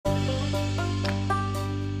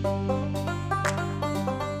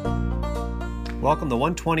Welcome to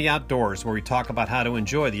 120 Outdoors, where we talk about how to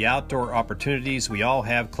enjoy the outdoor opportunities we all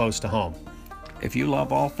have close to home. If you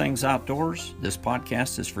love all things outdoors, this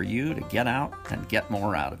podcast is for you to get out and get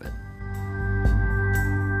more out of it.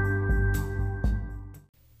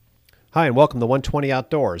 Hi, and welcome to 120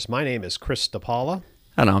 Outdoors. My name is Chris DePaula.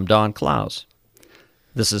 And I'm Don Klaus.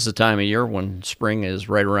 This is the time of year when spring is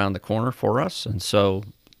right around the corner for us, and so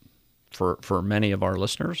for many of our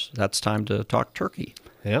listeners, that's time to talk turkey.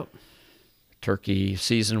 Yep. Turkey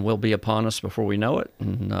season will be upon us before we know it,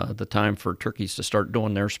 and the time for turkeys to start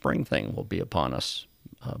doing their spring thing will be upon us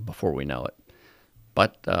before we know it.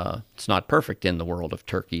 But it's not perfect in the world of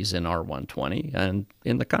turkeys in R120, and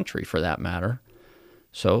in the country for that matter.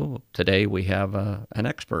 So today we have an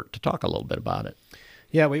expert to talk a little bit about it.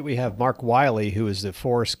 Yeah, we have Mark Wiley, who is the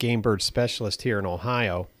forest game bird specialist here in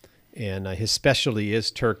Ohio, and his specialty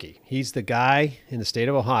is turkey. He's the guy in the state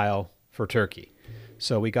of Ohio for turkey.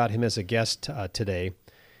 So we got him as a guest today.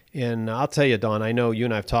 And I'll tell you, Don, I know you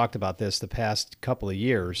and I have talked about this the past couple of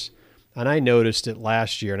years, and I noticed it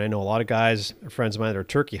last year, and I know a lot of guys, friends of mine that are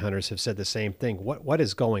turkey hunters, have said the same thing. What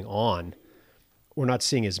is going on? We're not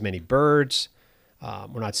seeing as many birds.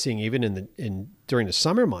 We're not seeing even during the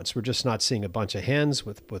summer months. We're just not seeing a bunch of hens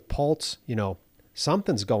with poults. You know,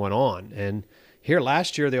 something's going on. And here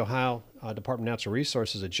last year, the Ohio Department of Natural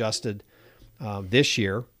Resources adjusted. This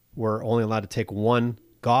year, we're only allowed to take one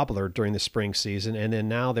gobbler during the spring season. And then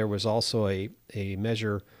now there was also a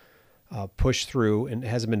measure pushed through, and it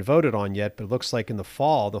hasn't been voted on yet, but it looks like in the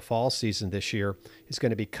fall season this year is going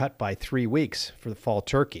to be cut by 3 weeks for the fall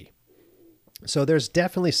turkey. So there's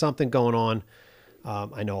definitely something going on.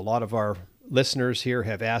 I know a lot of our listeners here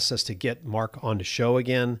have asked us to get Mark on the show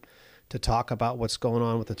again to talk about what's going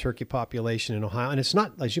on with the turkey population in Ohio. And it's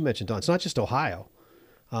not, as you mentioned, Don, it's not just Ohio.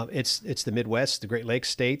 It's the Midwest, the Great Lakes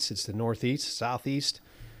states, it's the Northeast, Southeast.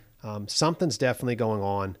 Something's definitely going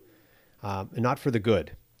on, and not for the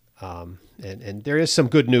good. And there is some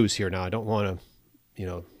good news here now. I don't want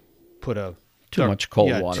to, put too much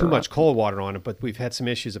cold water on it, but we've had some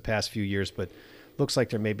issues the past few years, but looks like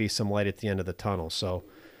there may be some light at the end of the tunnel. So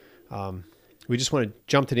we just want to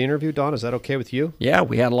jump to the interview. Don, is that okay with you? Yeah,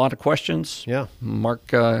 we had a lot of questions. Yeah.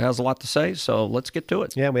 Mark has a lot to say, so let's get to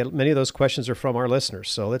it. Yeah, many of those questions are from our listeners.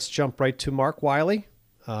 So let's jump right to Mark Wiley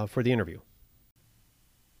for the interview.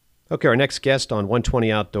 Okay, our next guest on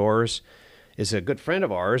 120 Outdoors is a good friend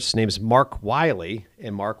of ours. His name is Mark Wiley,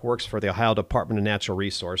 and Mark works for the Ohio Department of Natural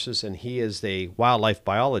Resources, and he is a wildlife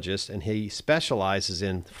biologist, and he specializes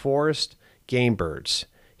in forest game birds.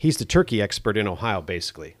 He's the turkey expert in Ohio,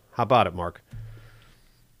 basically. How about it, Mark?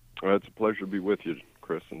 Well, it's a pleasure to be with you,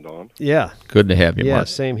 Chris and Don. Yeah. Good to have you, Mark. Yeah,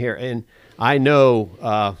 same here. And I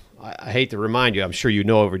know, I hate to remind you, I'm sure you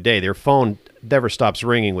know every day, their phone never stops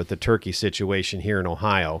ringing with the turkey situation here in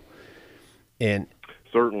Ohio. And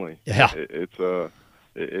certainly, yeah, it's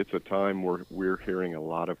a time where we're hearing a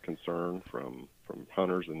lot of concern from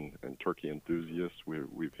hunters and turkey enthusiasts.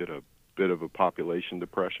 We've hit a bit of a population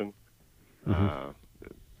depression. Mm-hmm.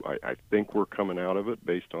 I think we're coming out of it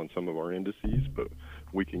based on some of our indices, but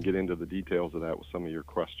we can get into the details of that with some of your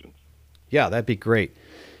questions. Yeah, that'd be great.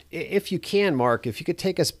 If you can, Mark, if you could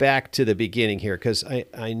take us back to the beginning here, because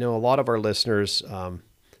I know a lot of our listeners,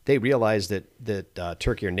 they realize that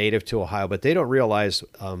turkey are native to Ohio, but they don't realize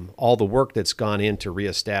all the work that's gone in to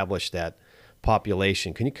reestablish that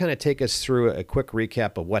population. Can you kind of take us through a quick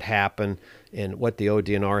recap of what happened and what the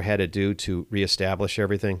ODNR had to do to reestablish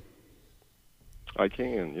everything? I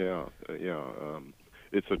can, yeah.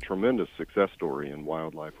 It's a tremendous success story in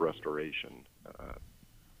wildlife restoration.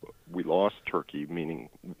 We lost turkey, meaning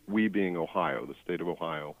we being Ohio, the state of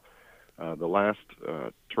Ohio. The last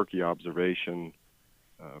turkey observation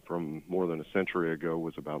from more than a century ago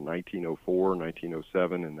was about 1904,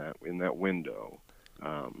 1907, in that window,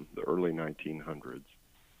 the early 1900s.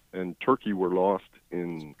 And turkey were lost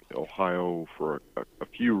in Ohio for a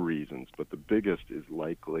few reasons, but the biggest is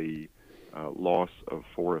likely loss of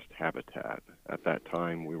forest habitat. At that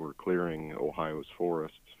time, we were clearing Ohio's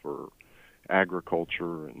forests for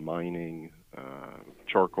agriculture and mining,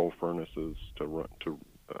 charcoal furnaces to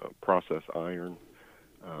process iron.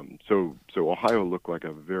 So Ohio looked like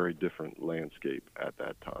a very different landscape at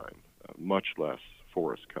that time, much less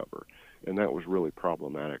forest cover. And that was really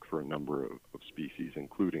problematic for a number of species,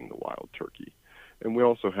 including the wild turkey. And we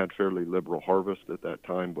also had fairly liberal harvest at that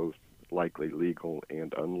time, both likely legal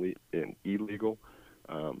and illegal.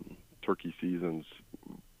 Turkey seasons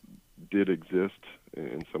did exist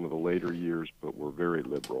in some of the later years, but were very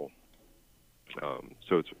liberal.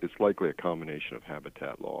 So it's likely a combination of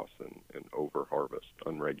habitat loss and over-harvest,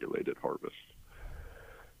 unregulated harvest.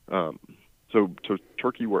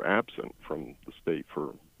 turkey were absent from the state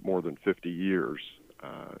for more than 50 years.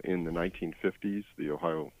 In the 1950s, the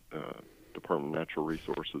Ohio Department of Natural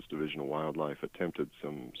Resources Division of Wildlife attempted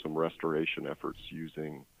some restoration efforts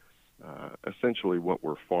using essentially what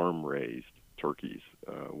were farm-raised turkeys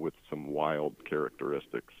with some wild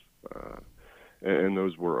characteristics, and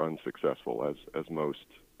those were unsuccessful, as most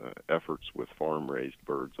efforts with farm-raised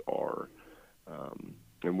birds are.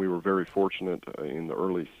 And we were very fortunate in the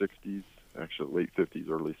early 60s, actually late 50s,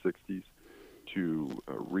 early 60s, to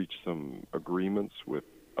reach some agreements with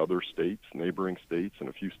other states, neighboring states, and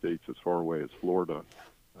a few states as far away as Florida,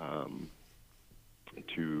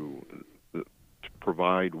 to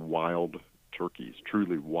provide wild turkeys,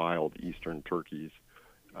 truly wild eastern turkeys,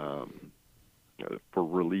 for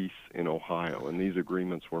release in Ohio. And these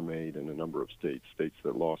agreements were made in a number of states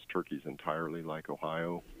that lost turkeys entirely, like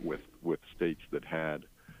Ohio, with states that had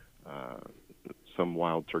some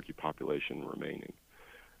wild turkey population remaining.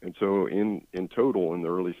 And so in total, in the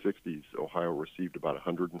early 60s, Ohio received about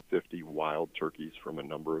 150 wild turkeys from a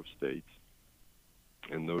number of states.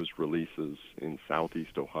 And those releases in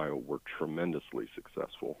southeast Ohio were tremendously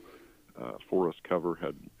successful. Forest cover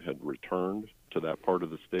had returned to that part of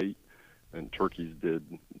the state, and turkeys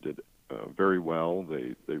did very well.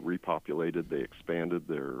 They repopulated, they expanded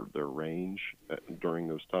their range during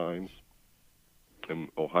those times. And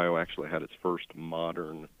Ohio actually had its first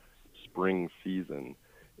modern spring season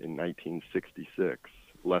in 1966,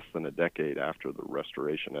 less than a decade after the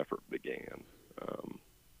restoration effort began.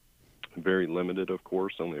 Very limited, of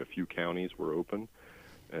course. Only a few counties were open,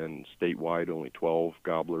 and statewide only 12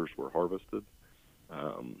 gobblers were harvested.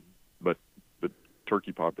 But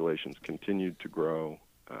turkey populations continued to grow,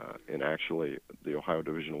 and actually the Ohio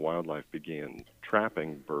Division of Wildlife began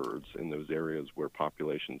trapping birds in those areas where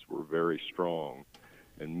populations were very strong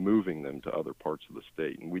and moving them to other parts of the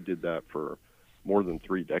state. And we did that for more than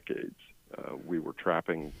 3 decades. We were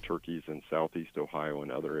trapping turkeys in southeast Ohio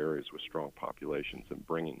and other areas with strong populations and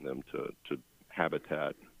bringing them to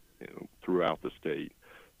habitat throughout the state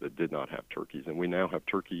that did not have turkeys. And we now have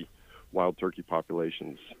wild turkey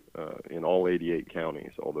populations in all 88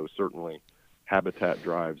 counties, although certainly habitat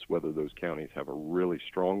drives whether those counties have a really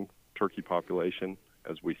strong turkey population,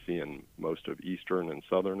 as we see in most of eastern and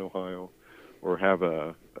southern Ohio, or have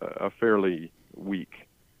a fairly weak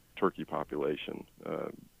turkey population,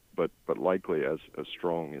 but likely as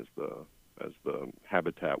strong as the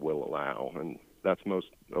habitat will allow. And that's most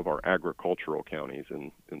of our agricultural counties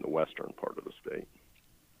in the western part of the state.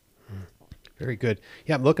 Very good.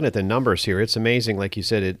 Yeah, I'm looking at the numbers here. It's amazing. Like you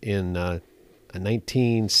said, in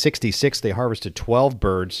 1966, they harvested 12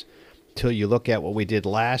 birds. Till you look at what we did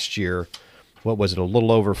last year, what was it, a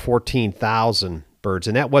little over 14,000 birds.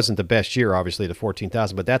 And that wasn't the best year, obviously, the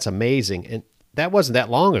 14,000, but that's amazing. And that wasn't that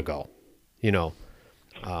long ago,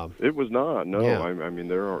 It was not. No, yeah. I mean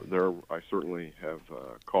there are. I certainly have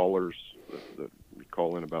callers that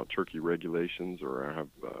call in about turkey regulations, or I have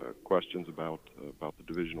questions about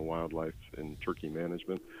the Division of Wildlife and turkey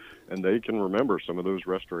management, and they can remember some of those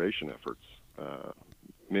restoration efforts,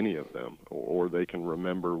 many of them, or they can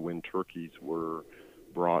remember when turkeys were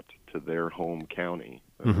brought to their home county,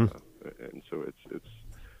 and so it's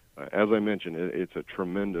as I mentioned, it's a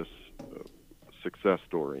tremendous success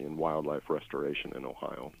story in wildlife restoration in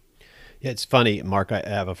Ohio. Yeah, it's funny, Mark. I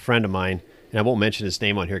have a friend of mine, and I won't mention his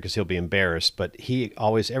name on here because he'll be embarrassed, but he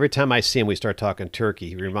always, every time I see him, we start talking turkey,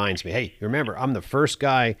 he reminds me, hey, remember, I'm the first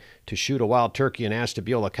guy to shoot a wild turkey in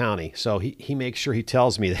Ashtabula County. So he makes sure he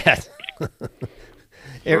tells me that.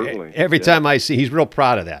 Every time I see, he's real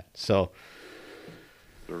proud of that. So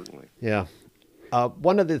certainly. Yeah.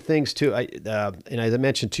 One of the things, too, and as I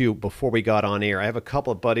mentioned to you before we got on air, I have a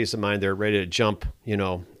couple of buddies of mine that are ready to jump,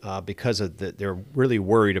 because they're really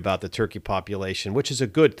worried about the turkey population, which is a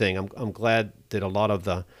good thing. I'm glad that a lot of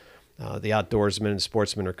the outdoorsmen and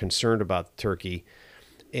sportsmen are concerned about turkey.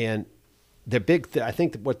 And the I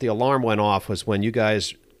think what the alarm went off was when you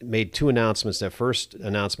guys made 2 announcements. That first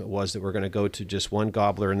announcement was that we're going to go to just 1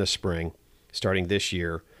 gobbler in the spring, starting this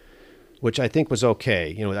year, which I think was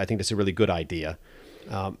okay. I think that's a really good idea.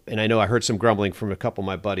 And I know I heard some grumbling from a couple of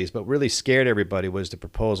my buddies, but really scared everybody was the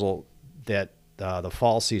proposal that the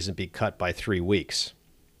fall season be cut by 3 weeks.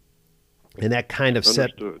 And that kind of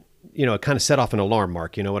Understood. It kind of set off an alarm,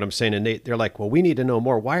 Mark. You know what I'm saying? And they're like, well, we need to know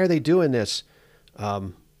more. Why are they doing this?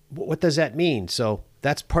 What does that mean? So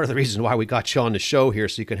that's part of the reason why we got you on the show here,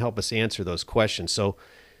 so you can help us answer those questions. So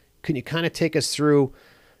can you kind of take us through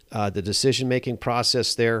the decision-making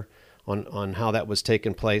process there on how that was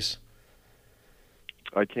taking place?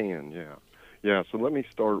 I can, yeah. So let me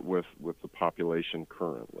start with the population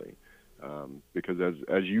currently. because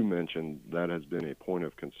as you mentioned, that has been a point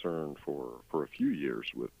of concern for a few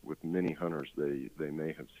years with many hunters. They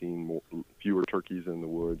may have seen fewer turkeys in the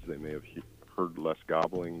woods. They may have heard less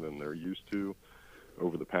gobbling than they're used to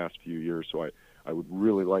over the past few years. So I would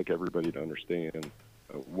really like everybody to understand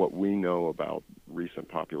what we know about recent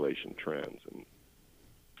population trends.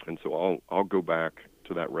 And so I'll go back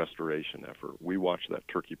to that restoration effort. We watched that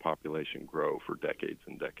turkey population grow for decades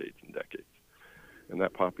and decades and decades. And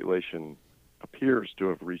that population appears to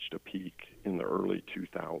have reached a peak in the early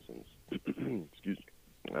 2000s. Excuse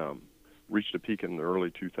me. Reached a peak in the early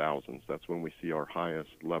 2000s. That's when we see our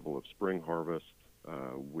highest level of spring harvest.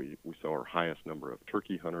 We saw our highest number of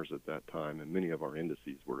turkey hunters at that time, and many of our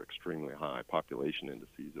indices were extremely high, population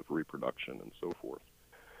indices of reproduction and so forth.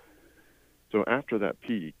 So after that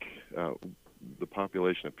peak, the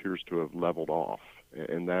population appears to have leveled off,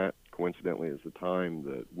 and that coincidentally is the time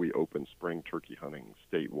that we opened spring turkey hunting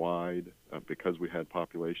statewide because we had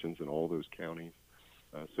populations in all those counties.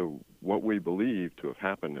 So what we believe to have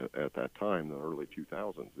happened at that time, the early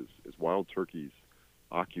 2000s, is wild turkeys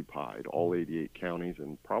occupied all 88 counties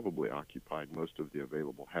and probably occupied most of the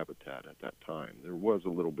available habitat at that time. There was a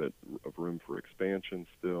little bit of room for expansion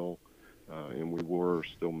still, and we were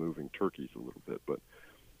still moving turkeys a little bit. But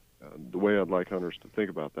the way I'd like hunters to think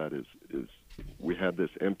about that is we had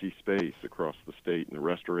this empty space across the state, and the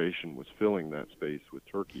restoration was filling that space with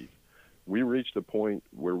turkeys. We reached a point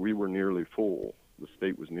where we were nearly full. The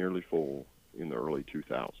state was nearly full in the early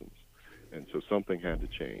 2000s. And so something had to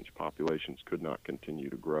change. Populations could not continue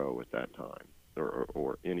to grow at that time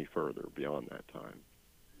or any further beyond that time.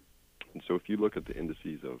 And so if you look at the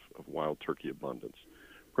indices of wild turkey abundance,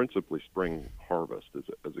 principally spring harvest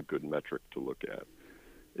is a good metric to look at.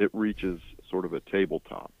 It reaches sort of a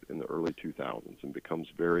tabletop in the early 2000s and becomes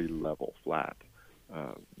very level, flat.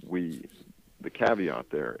 The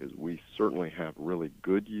caveat there is we certainly have really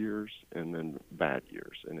good years and then bad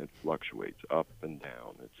years, and it fluctuates up and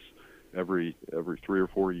down. It's every 3 or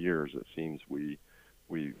 4 years it seems we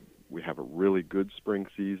have a really good spring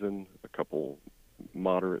season, a couple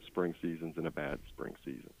moderate spring seasons, and a bad spring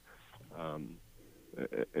season.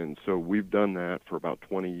 And so we've done that for about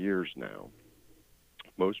 20 years now.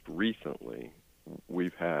 Most recently,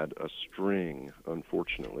 we've had a string,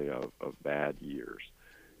 unfortunately, of bad years.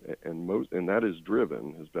 And that is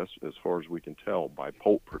driven, as far as we can tell, by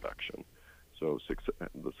poult production. So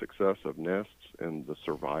the success of nests and the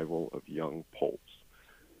survival of young poults.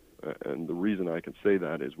 And the reason I can say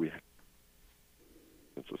that is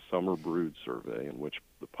it's a summer brood survey in which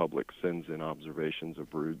the public sends in observations of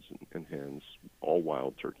broods and hens, all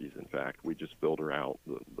wild turkeys, in fact. We just filter out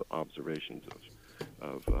the observations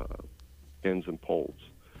of hens and poults.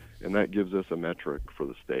 And that gives us a metric for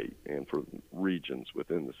the state and for regions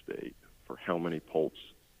within the state for how many poults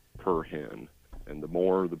per hen, and the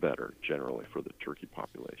more the better, generally, for the turkey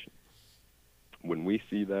population. When we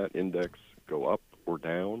see that index go up or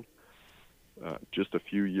down, just a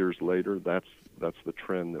few years later, that's the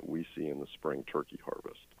trend that we see in the spring turkey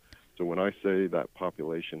harvest. So when I say that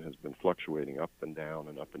population has been fluctuating up and down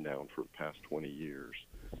for the past 20 years,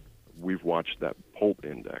 we've watched that poult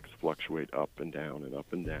index fluctuate up and down and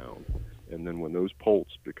up and down. And then when those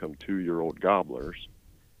poults become 2-year-old gobblers,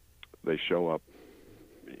 they show up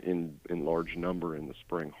in large number in the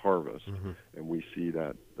spring harvest. Mm-hmm. And we see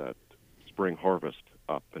that spring harvest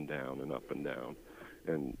up and down and up and down.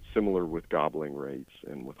 And similar with gobbling rates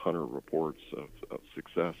and with hunter reports of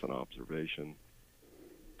success and observation,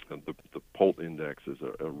 the poult index is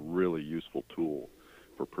a really useful tool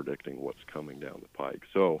for predicting what's coming down the pike.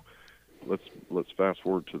 So let's fast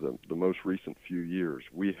forward to the most recent few years.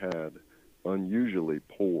 We had unusually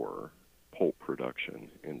poor poult production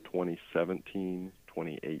in 2017,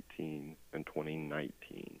 2018, and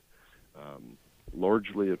 2019,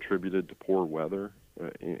 largely attributed to poor weather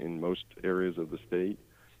in most areas of the state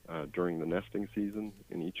during the nesting season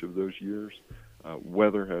in each of those years.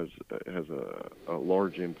 Weather has a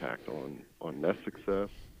large impact on nest success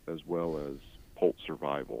as well as poult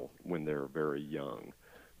survival when they're very young.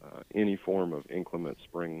 Any form of inclement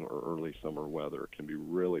spring or early summer weather can be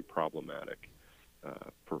really problematic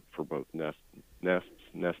for both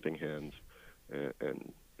nesting hens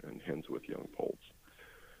and hens with young poults.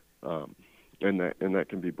 And that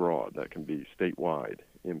can be broad. That can be statewide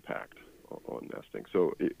impact on nesting.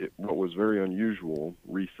 So what was very unusual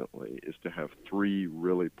recently is to have 3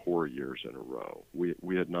 really poor years in a row.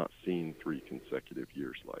 We had not seen 3 consecutive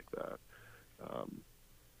years like that.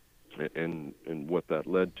 And what that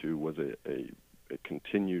led to was a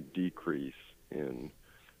continued decrease in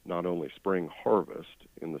not only spring harvest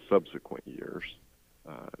in the subsequent years,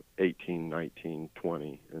 18, 19,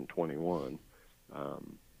 20, and 21,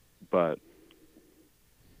 but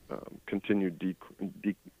continued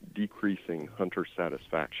decreasing hunter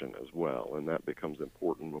satisfaction as well, and that becomes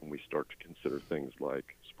important when we start to consider things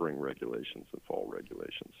like spring regulations and fall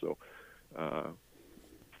regulations. So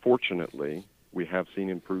fortunately, we have seen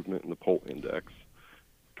improvement in the Poult Index.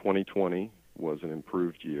 2020 was an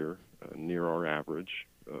improved year, near our average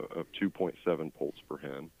of 2.7 poults per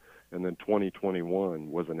hen. And then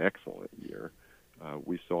 2021 was an excellent year.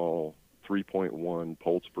 We saw 3.1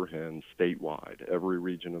 poults per hen statewide. Every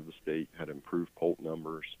region of the state had improved poult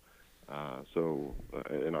numbers.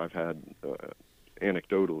 And I've had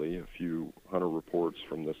anecdotally a few hunter reports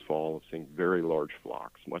from this fall of seeing very large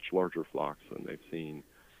flocks, much larger flocks than they've seen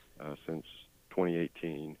since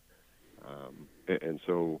 2018.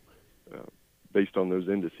 Based on those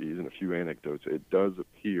indices and a few anecdotes, it does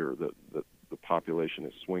appear that the population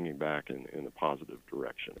is swinging back in a positive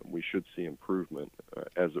direction. And we should see improvement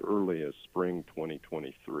as early as spring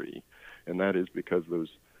 2023. And that is because those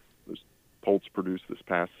poults produced this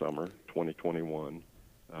past summer, 2021,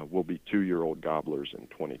 will be 2-year-old gobblers in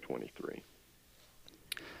 2023.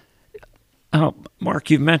 Mark,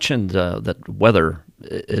 you've mentioned that weather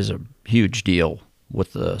is a huge deal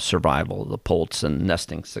with the survival of the poults and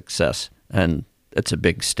nesting success, and it's a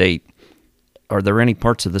big state. Are there any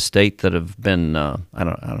parts of the state that have been, I'll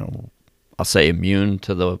say immune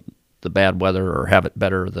to the bad weather, or have it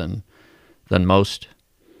better than most,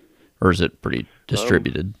 or is it pretty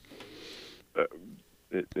distributed?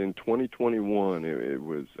 In 2021, it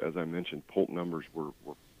was, as I mentioned, poult numbers were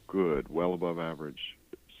good, well above average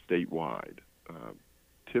statewide.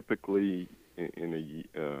 Typically, in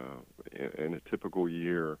a typical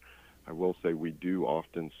year, I will say we do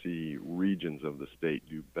often see regions of the state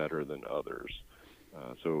do better than others.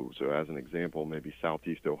 So as an example, maybe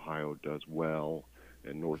Southeast Ohio does well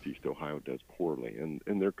and Northeast Ohio does poorly. And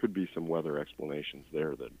there could be some weather explanations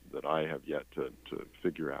there that I have yet to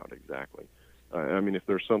figure out exactly. I mean, if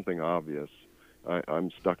there's something obvious, I'm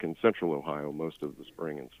stuck in Central Ohio most of the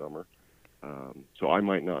spring and summer. So I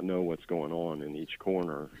might not know what's going on in each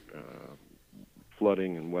corner,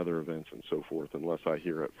 flooding and weather events and so forth, unless I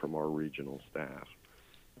hear it from our regional staff.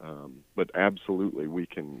 But absolutely, we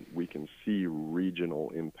can see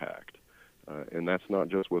regional impact, and that's not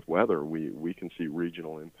just with weather. We can see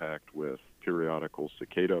regional impact with periodical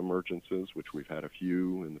cicada emergences, which we've had a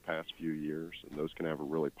few in the past few years, and those can have a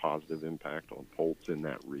really positive impact on poults in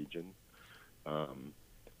that region.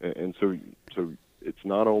 And so it's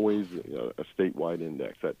not always a statewide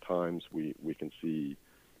index. At times, we can see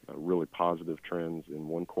really positive trends in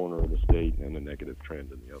one corner of the state and a negative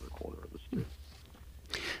trend in the other corner of the state.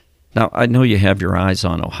 Now, I know you have your eyes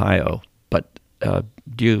on Ohio, but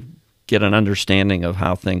do you get an understanding of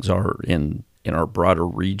how things are in our broader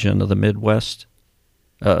region of the Midwest?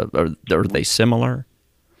 Are they similar?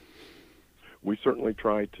 We certainly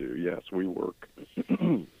try to. Yes, we work.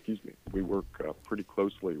 Excuse me. We work pretty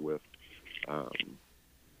closely with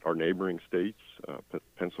our neighboring states,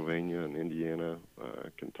 Pennsylvania and Indiana,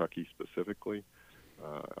 Kentucky specifically.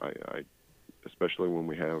 I especially when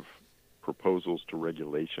we have proposals to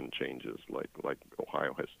regulation changes like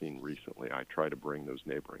Ohio has seen recently, I try to bring those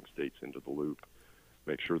neighboring states into the loop,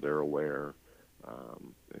 make sure they're aware,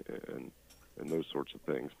 and those sorts of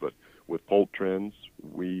things. But with poult trends,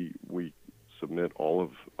 we submit all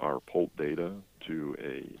of our poult data to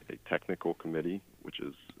a technical committee, which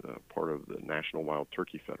is part of the National Wild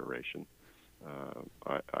Turkey Federation.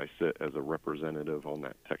 I sit as a representative on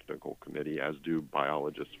that technical committee, as do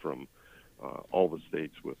biologists from all the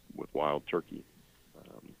states with wild turkey.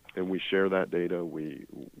 And we share that data. We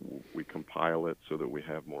compile it so that we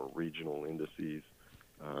have more regional indices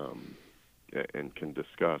and can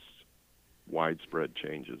discuss widespread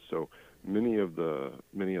changes. So many of the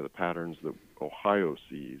patterns that Ohio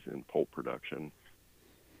sees in poult production,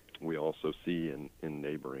 we also see in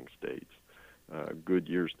neighboring states. Good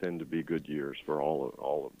years tend to be good years for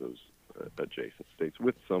all of those adjacent states,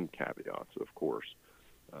 with some caveats, of course.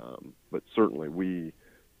 But certainly, we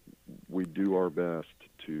do our best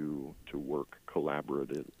to work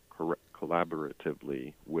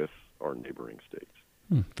collaboratively with our neighboring states.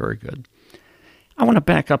 Very good. I want to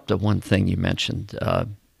back up to one thing you mentioned.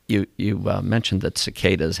 You mentioned that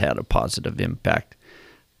cicadas had a positive impact.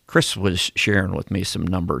 Chris was sharing with me some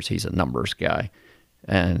numbers. He's a numbers guy,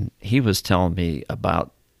 and he was telling me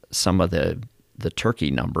about some of the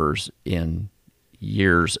turkey numbers in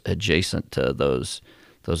years adjacent to those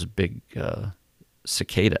big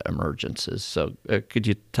cicada emergences. So could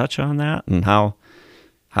you touch on that and how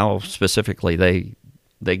specifically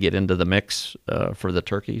they get into the mix for the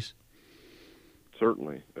turkeys?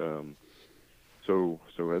 certainly. So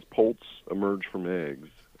as poults emerge from eggs,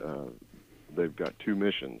 they've got two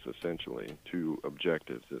missions, essentially, two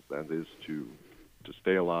objectives. That is to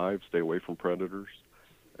stay alive, stay away from predators,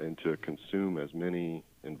 and to consume as many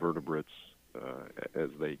invertebrates as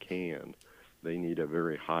they can. They need a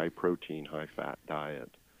very high protein, high fat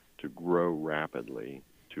diet to grow rapidly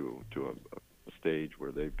to a stage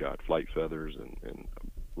where they've got flight feathers and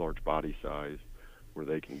large body size, where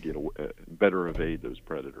they can better evade those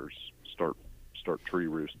predators, start tree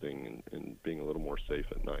roosting and being a little more safe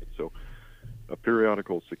at night. So a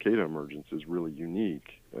periodical cicada emergence is really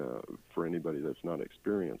unique for anybody that's not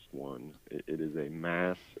experienced one. It is a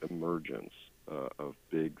mass emergence of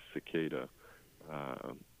big cicada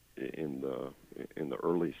in the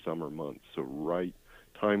early summer months. So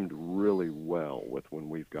timed really well with when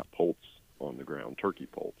we've got poults on the ground, turkey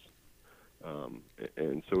poults.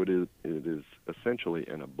 And so it is essentially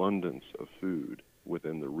an abundance of food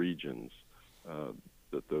within the regions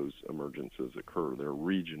that those emergences occur. They're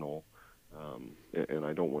regional, and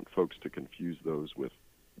I don't want folks to confuse those with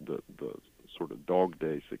the sort of dog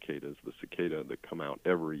day cicadas, the cicada that come out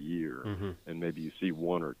every year, and maybe you see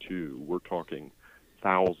one or two. We're talking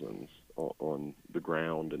thousands on the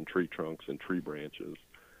ground and tree trunks and tree branches.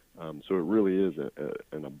 So it really is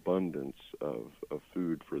an abundance of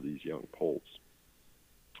food for these young poults.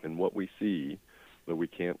 And what we see, though we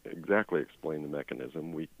can't exactly explain the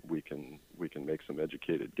mechanism, we can make some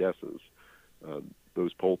educated guesses.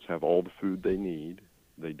 Those poults have all the food they need.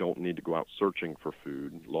 They don't need to go out searching for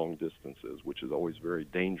food long distances, which is always very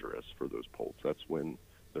dangerous for those poults. That's when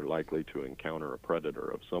they're likely to encounter a predator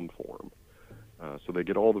of some form. So they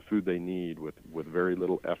get all the food they need with very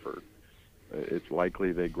little effort. It's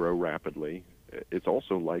likely they grow rapidly. It's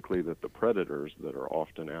also likely that the predators that are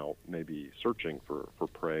often out maybe searching for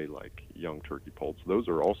prey like young turkey poults, those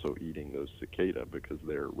are also eating those cicada because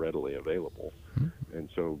they're readily available. And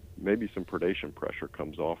so maybe some predation pressure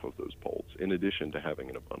comes off of those poults in addition to having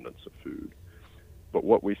an abundance of food. But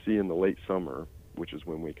what we see in the late summer, which is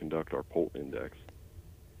when we conduct our poult index,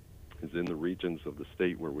 is in the regions of the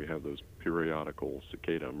state where we have those periodical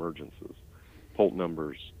cicada emergences, poult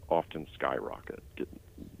numbers often skyrocket, get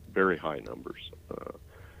very high numbers,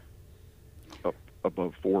 up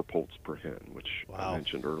above 4 poults per hen, which I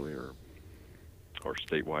mentioned earlier. Our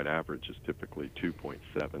statewide average is typically 2.6,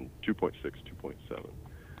 2.7.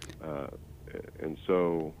 And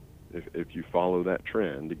so if you follow that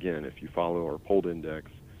trend, again, if you follow our poult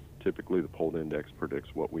index, typically the poult index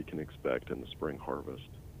predicts what we can expect in the spring harvest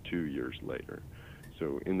 2 years later.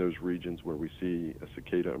 So in those regions where we see a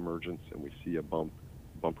cicada emergence and we see a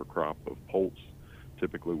bumper crop of poults,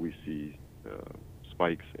 typically we see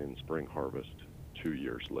spikes in spring harvest 2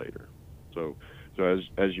 years later. So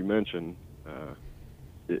as you mentioned,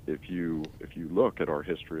 if you look at our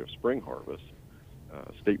history of spring harvest,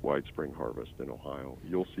 statewide spring harvest in Ohio,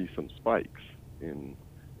 you'll see some spikes in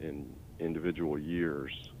individual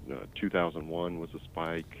years. 2001 was a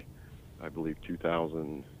spike. I believe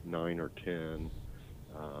 2009 or 10.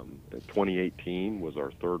 2018 was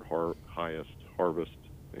our third highest harvest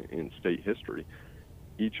in state history.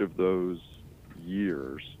 Each of those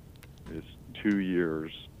years is 2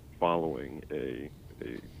 years following a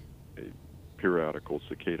periodical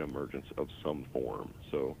cicada emergence of some form.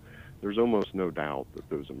 So there's almost no doubt that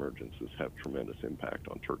those emergences have tremendous impact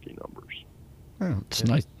on turkey numbers. Well, it's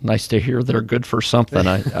nice to hear they're good for something.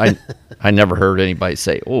 I never heard anybody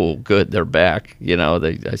say, "Oh, good, they're back." You know,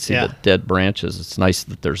 I see the dead branches. It's nice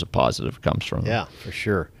that there's a positive comes from them. Yeah, for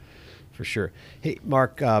sure. Hey,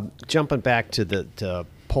 Mark, jumping back to the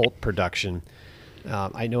poult production,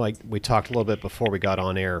 I know we talked a little bit before we got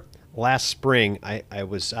on air. Last spring, I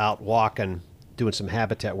was out walking, doing some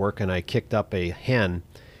habitat work, and I kicked up a hen.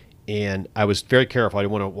 And I was very careful. I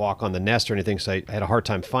didn't want to walk on the nest or anything, so I had a hard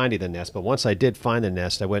time finding the nest. But once I did find the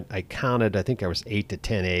nest, I counted, I think there was 8 to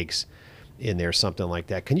 10 eggs in there, something like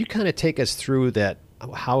that. Can you kind of take us through that,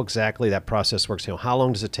 how exactly that process works? You know, how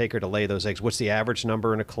long does it take her to lay those eggs? What's the average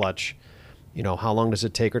number in a clutch? You know, how long does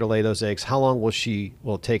it take her to lay those eggs? How long will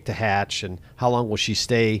it take to hatch? And how long will she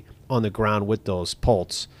stay on the ground with those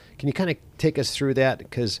poults? Can you kind of take us through that?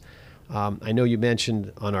 Because I know you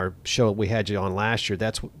mentioned on our show we had you on last year,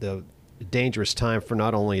 that's the dangerous time for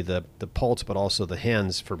not only the poults but also the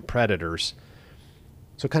hens for predators.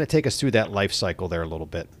 So kind of take us through that life cycle there a little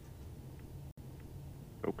bit.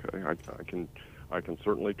 Okay, I can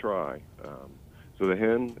certainly try. So the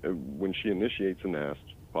hen, when she initiates a nest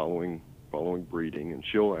following breeding, and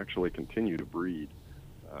she'll actually continue to breed,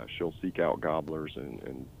 she'll seek out gobblers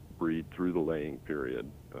and breed through the laying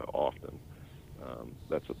period often.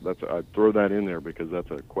 I throw that in there because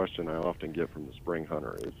that's a question I often get from the spring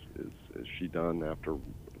hunter: is she done after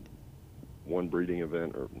one breeding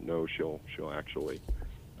event, or no? She'll actually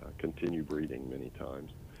continue breeding many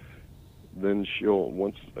times. Then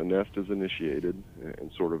once a nest is initiated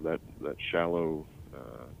and sort of that shallow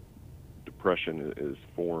depression is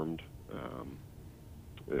formed,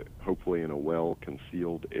 hopefully in a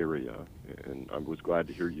well-concealed area. And I was glad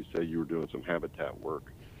to hear you say you were doing some habitat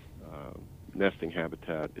work. Nesting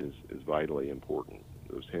habitat is vitally important.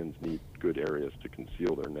 Those hens need good areas to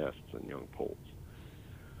conceal their nests and young poults.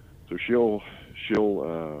 So she'll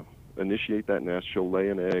initiate that nest. She'll lay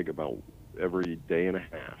an egg about every day and a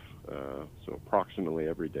half. So approximately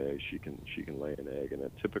every day she can lay an egg, and a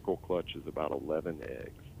typical clutch is about 11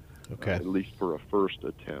 eggs. Okay. At least for a first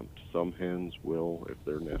attempt. Some hens will, if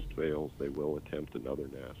their nest fails, they will attempt another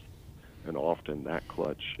nest. And often that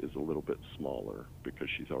clutch is a little bit smaller because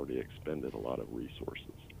she's already expended a lot of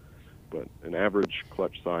resources. But an average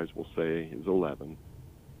clutch size, we'll say, is 11.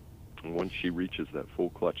 And once she reaches that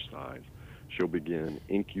full clutch size, she'll begin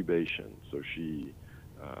incubation. So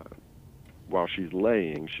while she's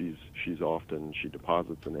laying, she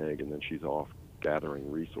deposits an egg, and then she's off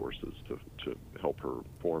gathering resources to help her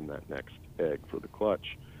form that next egg for the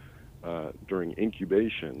clutch. During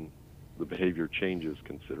incubation, the behavior changes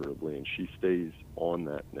considerably, and she stays on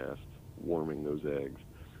that nest, warming those eggs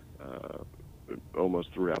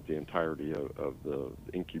almost throughout the entirety of the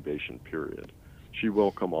incubation period. She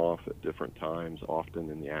will come off at different times, often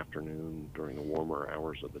in the afternoon during the warmer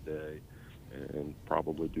hours of the day, and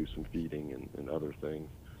probably do some feeding and other things.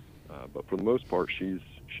 But for the most part,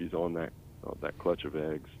 she's on that clutch of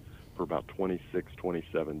eggs for about 26,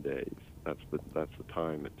 27 days. That's the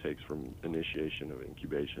time it takes from initiation of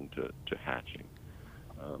incubation to hatching.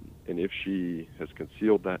 And if she has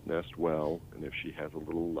concealed that nest well, and if she has a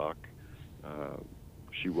little luck,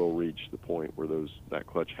 she will reach the point where that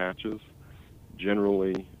clutch hatches.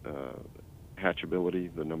 Generally,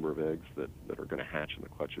 hatchability, the number of eggs that are going to hatch in the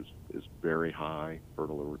clutch is very high.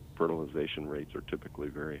 Fertilization rates are typically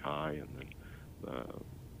very high, and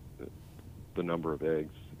then the number of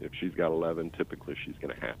eggs, if she's got 11, typically she's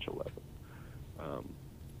going to hatch 11.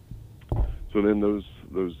 So then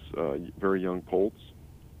those very young poults,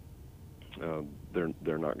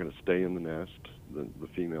 they're not going to stay in the nest. The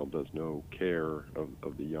female does no care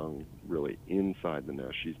of the young really inside the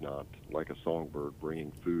nest. She's not like a songbird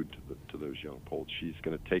bringing food to those young poults. She's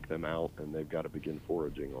going to take them out, and they've got to begin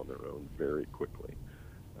foraging on their own very quickly.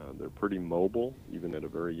 They're pretty mobile, even at a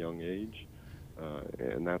very young age,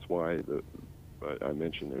 and that's why I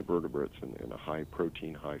mentioned the invertebrates and a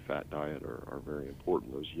high-protein, high-fat diet are very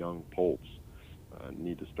important. Those young poults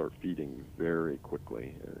need to start feeding very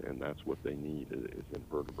quickly, and that's what they need is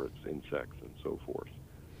invertebrates, insects, and so forth.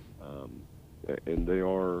 And they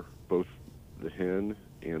are, both the hen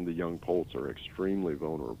and the young poults are extremely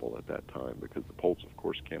vulnerable at that time because the poults, of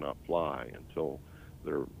course, cannot fly until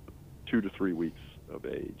they're 2 to 3 weeks of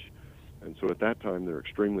age. And so at that time, they're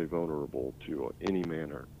extremely vulnerable to any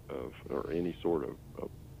manner or any sort of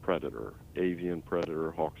predator, avian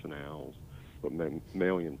predator, hawks and owls, but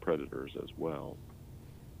mammalian predators as well.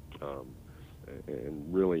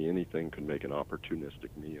 And really anything could make an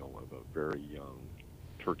opportunistic meal of a very young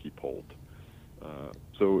turkey poult.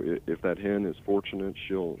 So if that hen is fortunate,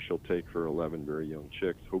 she'll take her 11 very young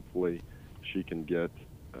chicks. Hopefully she can get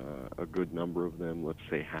a good number of them, let's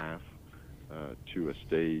say half, to a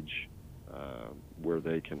stage where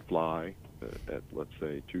they can fly at, let's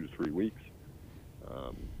say, 2 to 3 weeks.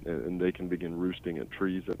 And they can begin roosting at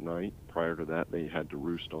trees at night. Prior to that, they had to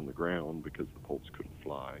roost on the ground because the poults couldn't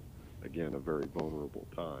fly. Again, a very vulnerable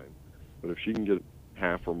time. But if she can get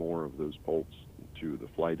half or more of those poults to the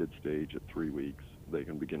flighted stage at 3 weeks, they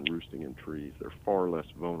can begin roosting in trees. They're far less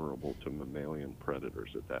vulnerable to mammalian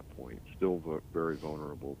predators at that point. Still very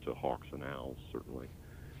vulnerable to hawks and owls, certainly.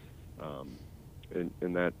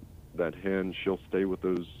 And that hen, she'll stay with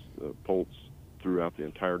those poults throughout the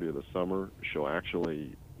entirety of the summer. She'll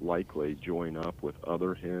actually likely join up with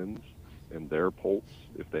other hens and their poults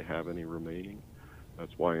if they have any remaining.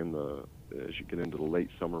 That's why as you get into the late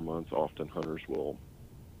summer months, often hunters will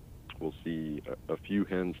see a few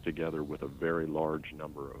hens together with a very large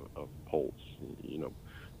number of poults.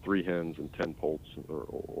 3 hens and 10 poults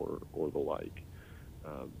or the like.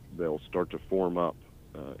 They'll start to form up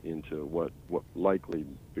into what likely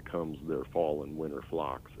becomes their fall and winter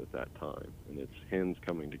flocks at that time, and it's hens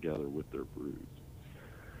coming together with their broods.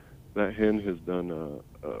 That hen has done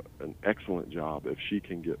an excellent job. If she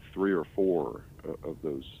can get 3 or 4 of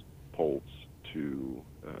those poults to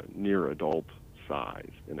near adult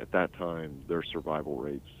size. And at that time, their survival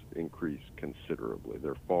rates increase considerably.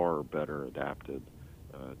 They're far better adapted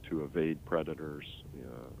to evade predators,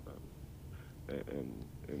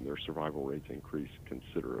 and their survival rates increase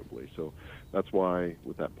considerably. So that's why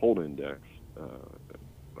with that poult index,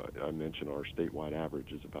 I mentioned our statewide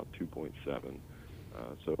average is about 2.7.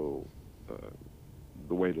 So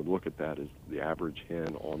the way to look at that is the average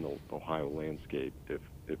hen on the Ohio landscape.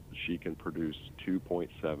 If she can produce 2.7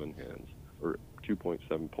 hens, or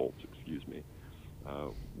 2.7 poults, excuse me,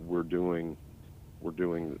 we're doing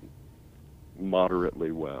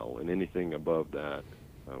moderately well, and anything above that,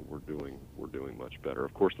 we're doing much better.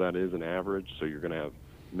 Of course, that is an average, so you're going to have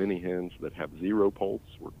many hens that have 0 poults,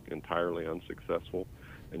 were entirely unsuccessful,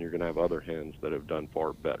 and you're going to have other hens that have done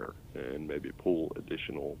far better and maybe pull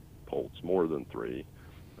additional poults, more than 3,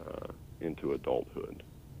 into adulthood.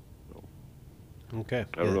 So, Okay.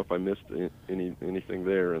 I don't know if I missed anything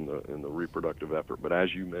there in the reproductive effort, but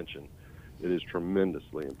as you mentioned, it is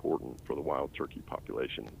tremendously important for the wild turkey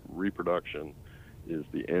population. Reproduction is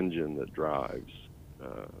the engine that drives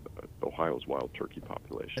Ohio's wild turkey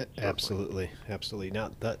population. Absolutely.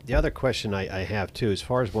 Now, the other question I have too, as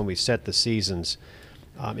far as when we set the seasons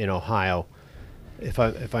in Ohio, if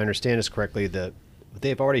I understand this correctly,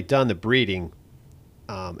 they've already done the breeding,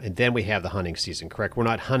 and then we have the hunting season. Correct? We're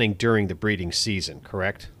not hunting during the breeding season,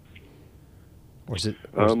 correct? Or is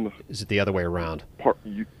it the other way around?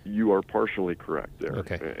 You are partially correct there.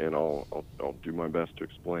 Okay. And I'll do my best to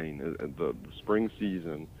explain. The spring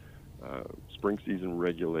season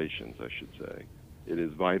regulations, I should say, it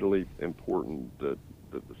is vitally important that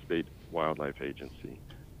the state wildlife agency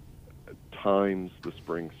times the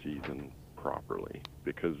spring season properly,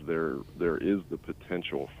 because there is the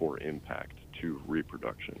potential for impact to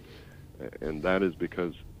reproduction, and that is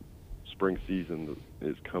because spring season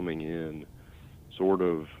is coming in sort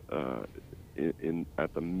of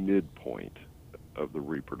at the midpoint of the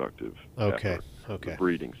reproductive effort, the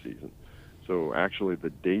breeding season. So actually the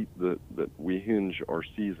date that we hinge our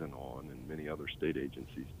season on, and many other state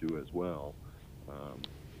agencies do as well,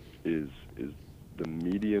 is the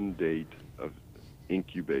median date of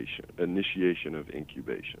initiation of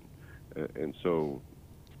incubation. And so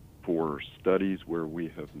for studies where we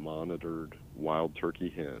have monitored wild turkey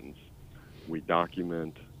hens, we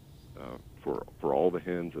document for all the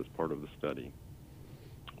hens as part of the study,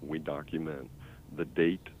 we document the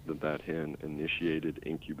date that hen initiated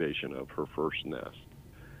incubation of her first nest.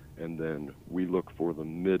 And then we look for the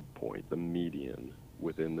midpoint, the median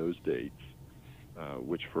within those dates,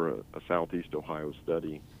 which for a Southeast Ohio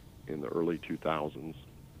study in the early 2000s,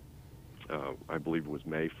 I believe it was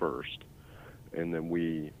May 1st. And then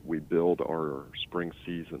we build our spring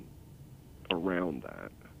season around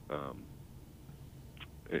that.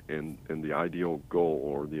 And the ideal goal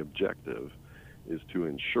or the objective is to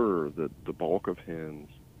ensure that the bulk of hens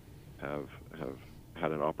have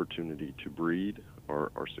had an opportunity to breed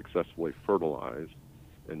or are successfully fertilized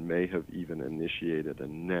and may have even initiated a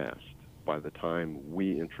nest by the time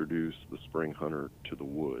we introduce the spring hunter to the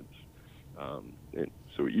woods. And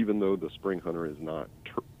so even though the spring hunter is not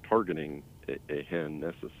targeting a hen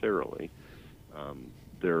necessarily,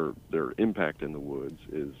 their impact in the woods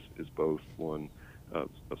is both one of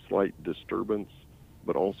a slight disturbance,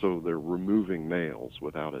 but also they're removing males,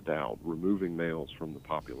 without a doubt, removing males from the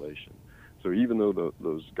population. So even though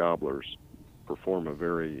those gobblers perform a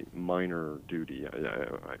very minor duty,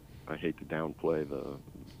 I hate to downplay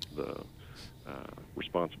the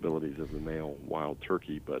responsibilities of the male wild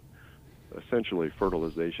turkey, but essentially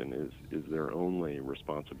fertilization is their only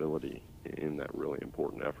responsibility in that really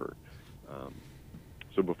important effort.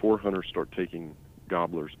 So before hunters start taking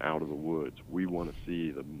gobblers out of the woods, we want to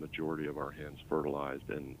see the majority of our hens fertilized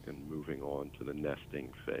and moving on to the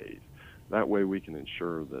nesting phase. That way we can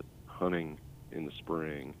ensure that hunting in the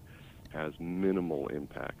spring has minimal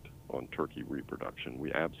impact on turkey reproduction.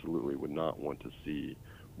 We absolutely would not want to see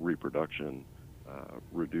reproduction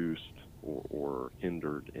reduced or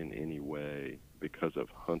hindered in any way because of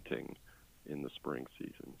hunting in the spring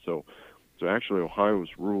season. So actually Ohio's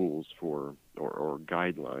rules or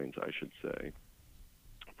guidelines, I should say,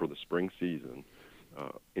 for the spring season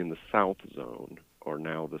in the South Zone are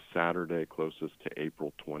now the Saturday closest to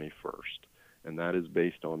April 21st. And that is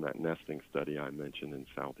based on that nesting study I mentioned in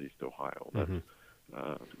Southeast Ohio.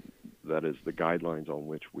 That is the guidelines on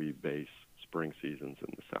which we base spring seasons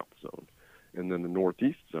in the South Zone. And then the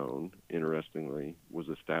Northeast Zone, interestingly, was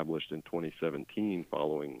established in 2017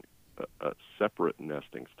 following a separate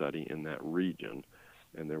nesting study in that region.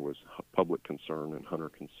 And there was public concern and hunter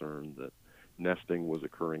concern that nesting was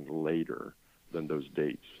occurring later than those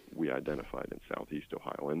dates we identified in Southeast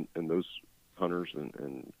Ohio. And those hunters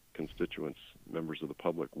and constituents, members of the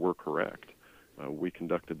public, were correct. We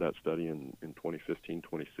conducted that study in 2015,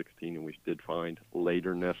 2016, and we did find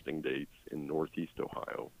later nesting dates in northeast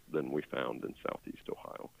Ohio than we found in southeast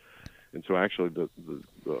Ohio. And so actually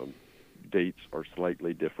the dates are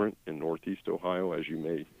slightly different in northeast Ohio, as you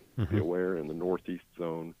may be aware. In the northeast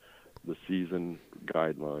zone, the season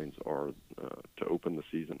guidelines are to open the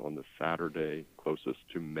season on the Saturday closest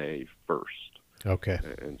to May 1st. Okay.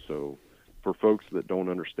 And so for folks that don't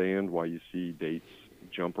understand why you see dates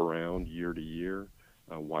jump around year to year,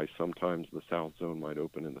 why sometimes the South Zone might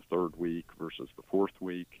open in the third week versus the fourth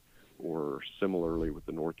week, or similarly with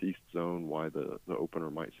the Northeast Zone, why the opener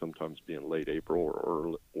might sometimes be in late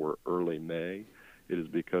April or early May, it is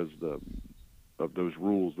because of those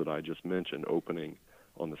rules that I just mentioned, opening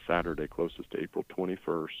on the Saturday closest to April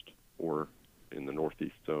 21st, or in the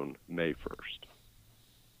Northeast Zone, May 1st.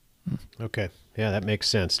 Okay. Yeah, that makes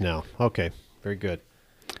sense now. Okay. Very good.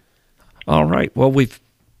 All right. Well, we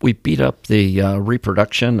beat up the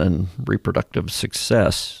reproduction and reproductive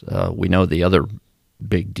success. We know the other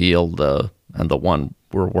big deal, and the one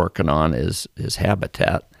we're working on is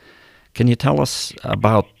habitat. Can you tell us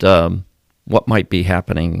about what might be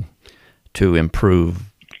happening to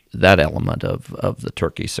improve that element of the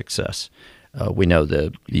turkey success? We know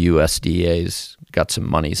the USDA's got some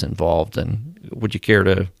monies involved, and would you care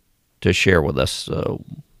to share with us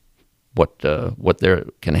what there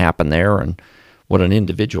can happen there and what an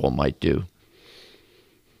individual might do?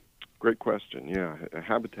 Great question. Yeah,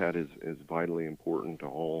 habitat is vitally important to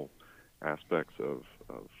all aspects of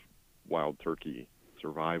wild turkey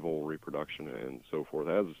survival, reproduction, and so forth.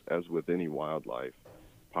 As with any wildlife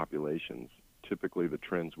populations, typically the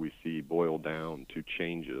trends we see boil down to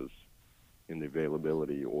changes in the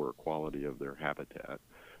availability or quality of their habitat.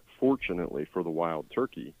 Fortunately for the wild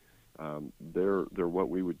turkey, they're what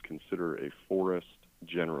we would consider a forest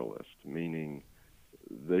generalist, meaning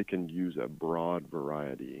they can use a broad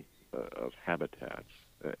variety of habitats.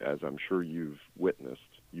 As I'm sure you've witnessed,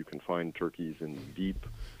 you can find turkeys in deep,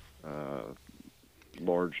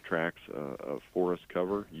 large tracts of forest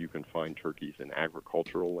cover. You can find turkeys in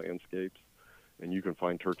agricultural landscapes, and you can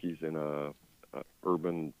find turkeys in a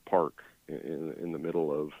urban park in the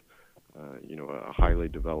middle of a highly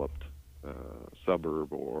developed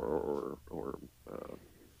suburb or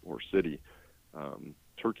city.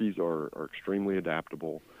 Turkeys are extremely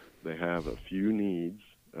adaptable. They have a few needs,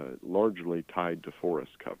 largely tied to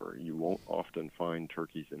forest cover. You won't often find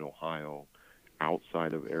turkeys in Ohio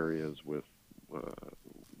outside of areas with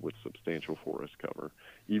substantial forest cover.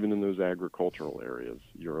 Even in those agricultural areas,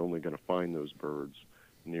 you're only going to find those birds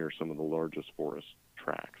near some of the largest forest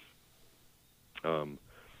tracts.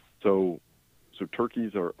 So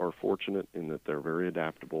turkeys are fortunate in that they're very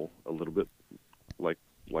adaptable, a little bit like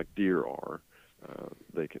deer are.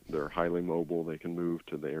 They're highly mobile. They can move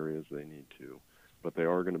to the areas they need to, but they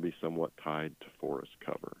are going to be somewhat tied to forest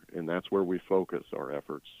cover, and that's where we focus our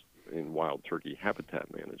efforts in wild turkey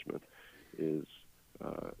habitat management.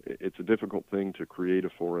 It's a difficult thing to create a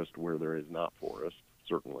forest where there is not forest,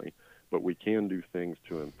 certainly, but we can do things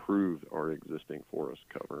to improve our existing forest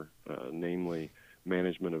cover, namely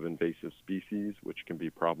management of invasive species, which can be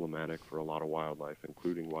problematic for a lot of wildlife,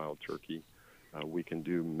 including wild turkey. We can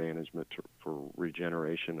do management for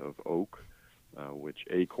regeneration of oak, which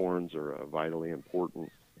acorns are a vitally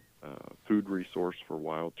important food resource for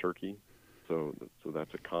wild turkey. So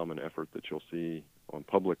that's a common effort that you'll see on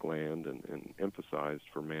public land and emphasized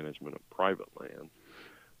for management of private land.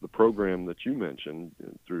 The program that you mentioned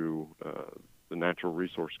through the Natural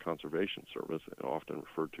Resource Conservation Service, often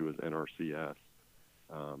referred to as NRCS,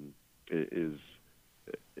 is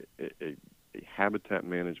a habitat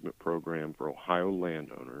management program for Ohio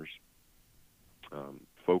landowners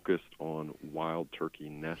focused on wild turkey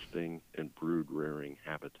nesting and brood rearing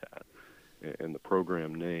habitat. And the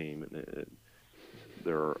program name,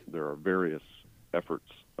 there are various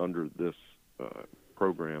efforts under this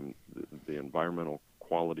program. The Environmental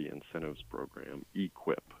Quality Incentives Program,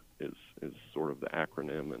 EQIP, is sort of the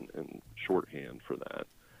acronym and shorthand for that.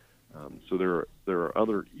 So there are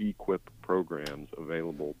other EQIP programs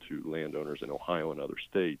available to landowners in Ohio and other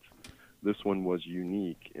states. This one was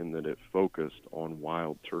unique in that it focused on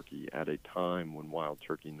wild turkey at a time when wild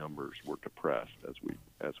turkey numbers were depressed,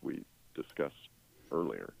 as we discussed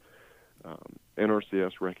earlier.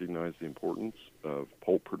 NRCS recognized the importance of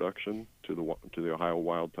poult production to the Ohio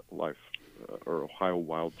wildlife or Ohio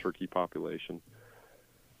wild turkey population.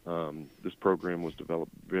 This program was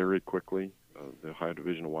developed very quickly. The Ohio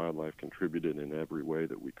Division of Wildlife contributed in every way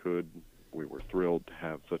that we could. We were thrilled to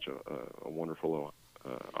have such a wonderful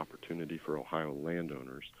opportunity for Ohio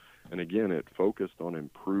landowners. And again, it focused on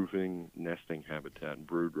improving nesting habitat and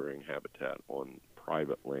brood-rearing habitat on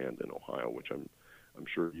private land in Ohio, which I'm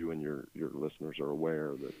sure you and your listeners are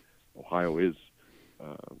aware that Ohio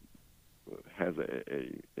has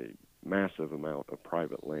a massive amount of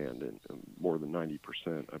private land, and more than 90%,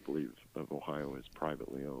 I believe, of Ohio is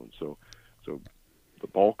privately owned. So the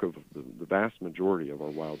bulk of the vast majority of our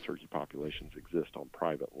wild turkey populations exist on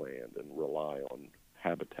private land and rely on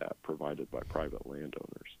habitat provided by private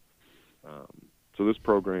landowners. So this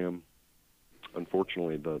program,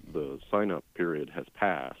 unfortunately, the sign-up period has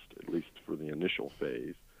passed, at least for the initial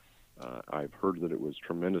phase. I've heard that it was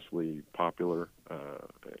tremendously popular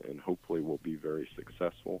and hopefully will be very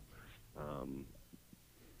successful.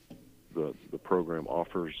 The program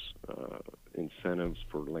offers incentives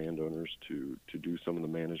for landowners to do some of the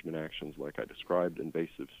management actions like I described,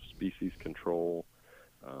 invasive species control,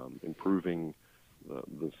 improving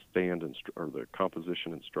the stand or the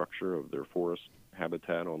composition and structure of their forest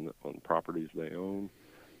habitat on properties they own,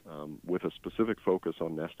 with a specific focus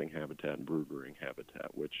on nesting habitat and brood-rearing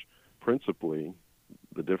habitat, which principally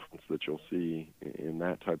the difference that you'll see in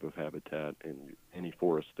that type of habitat in any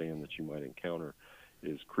forest stand that you might encounter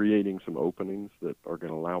is creating some openings that are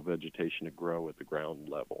going to allow vegetation to grow at the ground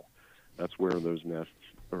level. That's where those nests,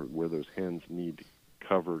 or where those hens need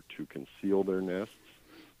cover to conceal their nests,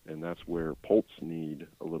 and that's where poults need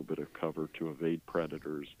a little bit of cover to evade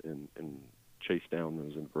predators and chase down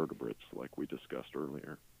those invertebrates like we discussed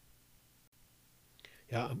earlier.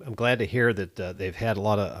 Yeah, I'm glad to hear that they've had a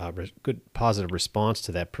lot of good positive response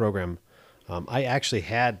to that program. I actually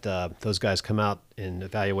had those guys come out and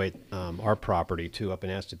evaluate our property too up in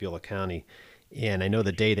Ashtabula County, and I know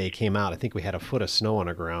the day they came out, I think we had a foot of snow on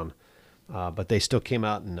the ground, but they still came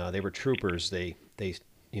out and they were troopers. They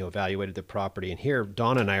evaluated the property, and here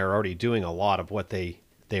Don and I are already doing a lot of what they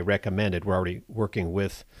recommended. We're already working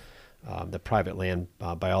with the private land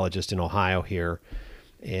biologist in Ohio here,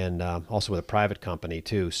 and also with a private company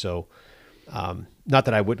too. So not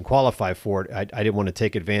that I wouldn't qualify for it. I didn't want to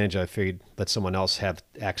take advantage. I figured let someone else have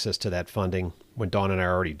access to that funding when Don and I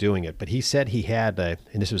are already doing it. But he said he had, and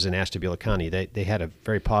this was in Ashtabula County, they had a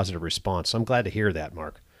very positive response. So I'm glad to hear that,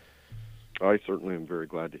 Mark. I certainly am very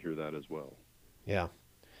glad to hear that as well. Yeah.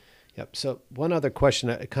 Yep. So one other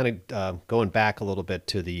question, kind of going back a little bit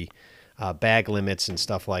to the bag limits and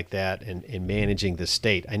stuff like that, and managing the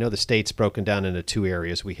state. I know the state's broken down into two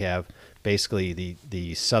areas. We have basically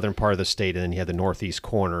the southern part of the state, and then you have the northeast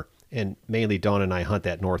corner. And mainly Dawn and I hunt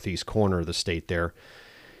that northeast corner of the state there.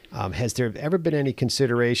 Has there ever been any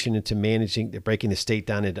consideration into breaking the state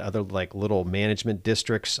down into other like little management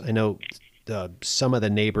districts? I know some of the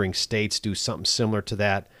neighboring states do something similar to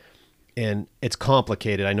that. And it's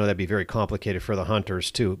complicated. I know that'd be very complicated for the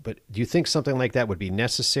hunters too. But do you think something like that would be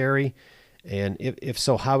necessary? And if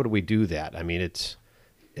so, how would we do that? I mean, it's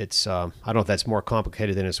I don't know if that's more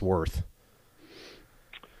complicated than it's worth.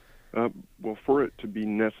 Well, for it to be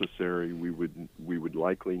necessary, we would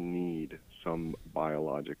likely need some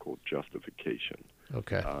biological justification.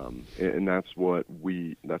 Okay. And that's what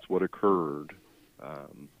occurred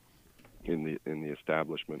in the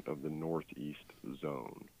establishment of the Northeast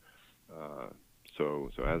Zone. So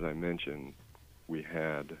as I mentioned, we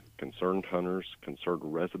had concerned hunters, concerned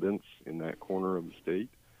residents in that corner of the state,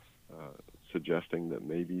 suggesting that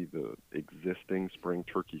maybe the existing spring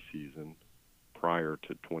turkey season prior to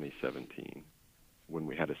 2017, when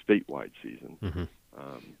we had a statewide season,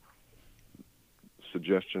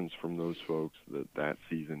 suggestions from those folks that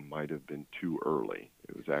season might have been too early.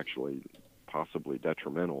 It was actually possibly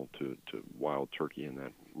detrimental to wild turkey in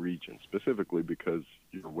that region, specifically because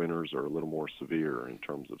your winters are a little more severe in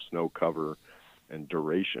terms of snow cover and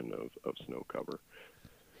duration of snow cover.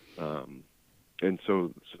 And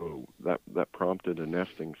so that prompted a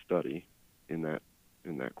nesting study in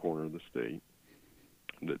that corner of the state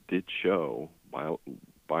that did show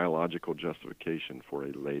biological justification for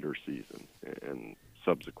a later season and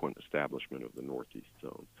subsequent establishment of the Northeast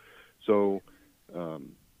Zone. So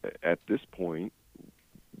at this point,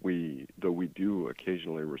 though we do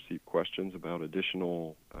occasionally receive questions about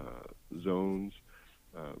additional zones,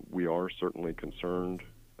 we are certainly concerned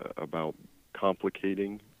about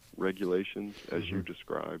complicating regulations, as you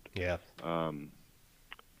described. Yeah.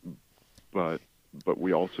 But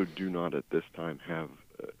we also do not at this time have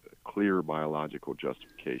clear biological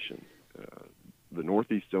justification. The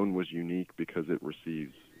Northeast Zone was unique because it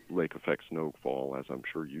receives lake effect snowfall, as I'm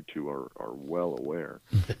sure you two are well aware.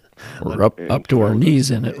 We're up to our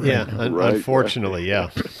knees in it. Right yeah, now. Unfortunately, yeah.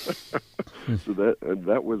 So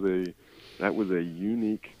that was a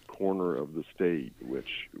unique corner of the state,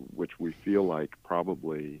 which we feel like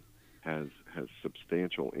probably has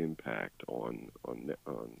substantial impact on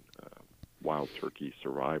wild turkey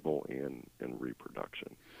survival and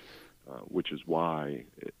reproduction, which is why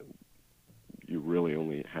you really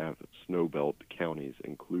only have snowbelt counties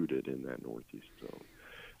included in that northeast zone.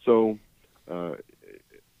 So,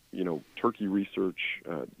 turkey research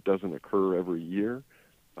doesn't occur every year.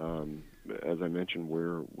 As I mentioned,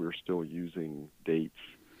 we're still using dates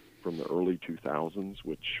from the early 2000s,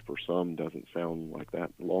 which for some doesn't sound like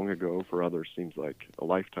that long ago. For others, seems like a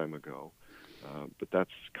lifetime ago. But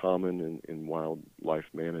that's common in wildlife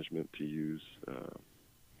management to use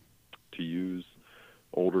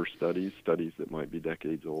older studies that might be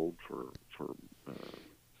decades old for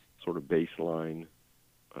sort of baseline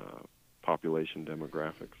population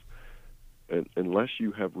demographics. And unless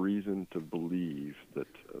you have reason to believe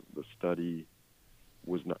that the study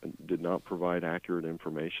did not provide accurate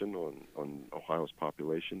information on Ohio's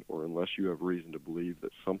population, or unless you have reason to believe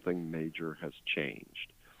that something major has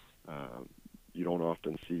changed, you don't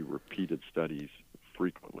often see repeated studies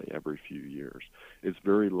frequently every few years. It's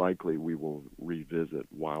very likely we will revisit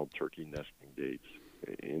wild turkey nesting dates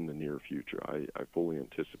in the near future. I fully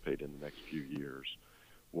anticipate in the next few years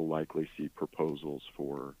we'll likely see proposals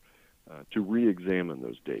to re-examine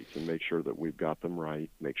those dates and make sure that we've got them right,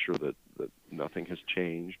 make sure that nothing has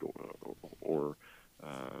changed or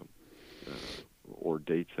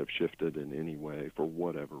dates have shifted in any way for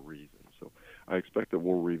whatever reason. So I expect that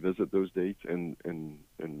we'll revisit those dates, and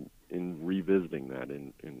in revisiting that,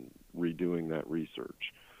 in redoing that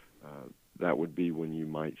research, that would be when you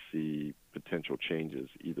might see potential changes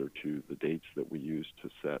either to the dates that we use to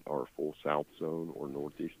set our full south zone or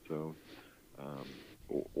northeast zone,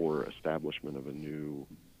 or establishment of a new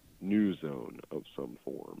zone of some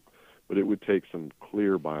form. But it would take some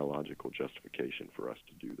clear biological justification for us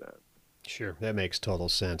to do that. Sure, that makes total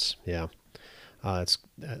sense. Yeah,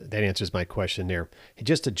 that answers my question there.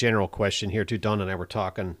 Just a general question here too. Don and I were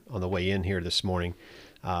talking on the way in here this morning.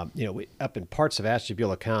 Up in parts of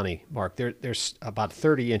Ashtabula County, Mark, there's about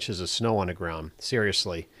 30 inches of snow on the ground.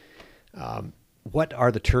 Seriously. What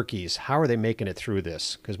are the turkeys? How are they making it through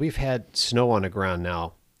this? Because we've had snow on the ground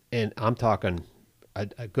now, and I'm talking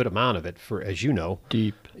a good amount of it for, as you know,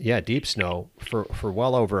 deep snow for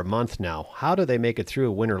well over a month now. How do they make it through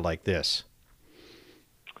a winter like this?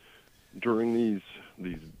 During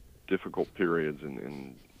these difficult periods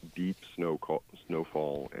and deep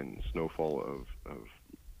snowfall and snowfall of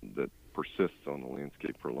that persists on the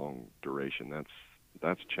landscape for long duration,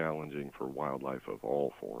 that's challenging for wildlife of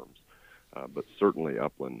all forms. But certainly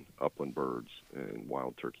upland birds and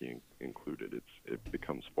wild turkey included, it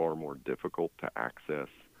becomes far more difficult to access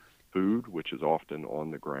food, which is often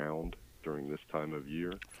on the ground during this time of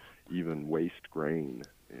year. Even waste grain,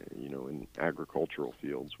 in agricultural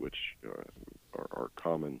fields, which are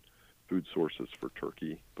common food sources for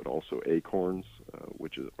turkey, but also acorns,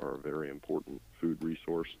 which are a very important food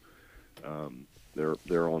resource.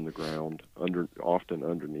 They're on the ground, often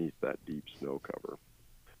underneath that deep snow cover.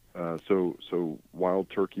 So wild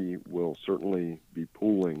turkey will certainly be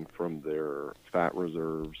pulling from their fat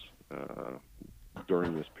reserves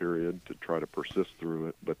during this period to try to persist through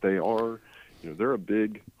it. But they're a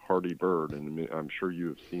big, hardy bird, and I'm sure you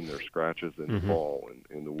have seen their scratches in the fall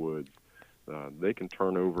in the woods. They can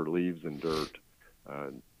turn over leaves and dirt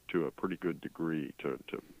to a pretty good degree to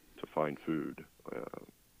find food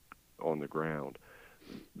on the ground.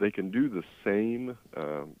 They can do the same.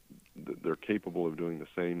 They're capable of doing the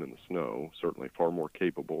same in the snow, certainly far more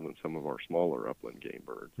capable than some of our smaller upland game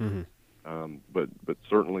birds. Mm-hmm. But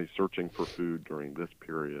certainly searching for food during this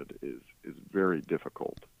period is very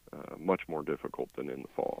difficult, much more difficult than in the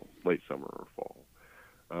fall, late summer or fall.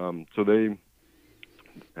 So they,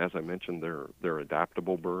 as I mentioned, they're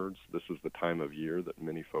adaptable birds. This is the time of year that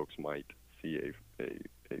many folks might see a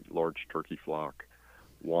large turkey flock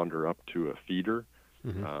wander up to a feeder.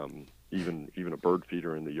 Mm-hmm. Even a bird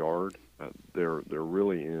feeder in the yard. They're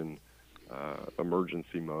really in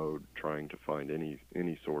emergency mode, trying to find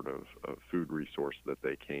any sort of food resource that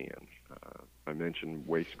they can. I mentioned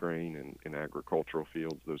waste grain in agricultural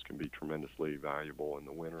fields; those can be tremendously valuable in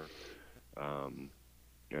the winter.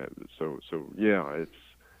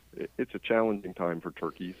 It's a challenging time for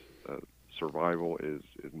turkeys. Survival is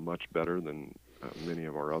much better than many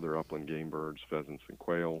of our other upland game birds, pheasants and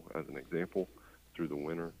quail, as an example, through the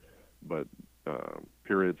winter. But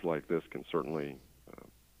periods like this can certainly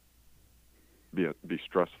be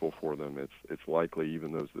stressful for them. It's likely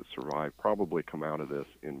even those that survive probably come out of this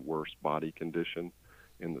in worse body condition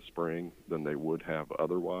in the spring than they would have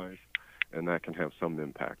otherwise, and that can have some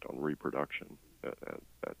impact on reproduction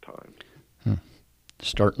at times.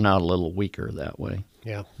 Starting out a little weaker that way.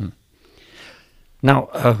 Yeah.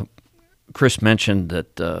 Now, Chris mentioned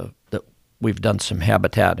that that we've done some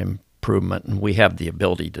habitat improvement, and we have the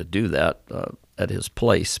ability to do that at his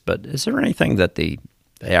place. But is there anything that the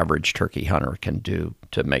average turkey hunter can do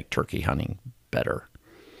to make turkey hunting better?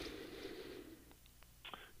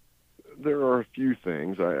 There are a few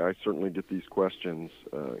things. I certainly get these questions,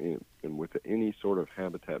 and with any sort of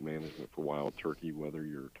habitat management for wild turkey, whether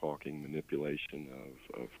you're talking manipulation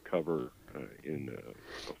of cover in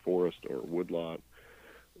a forest or a woodlot,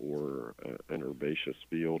 or an herbaceous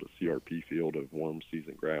field, a CRP field of warm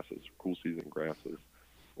season grasses, cool season grasses,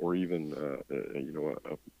 or even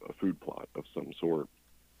a food plot of some sort.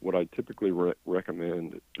 What I typically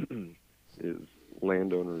recommend is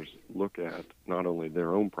landowners look at not only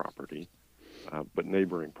their own property, but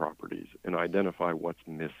neighboring properties, and identify what's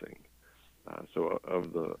missing. So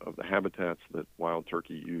of the habitats that wild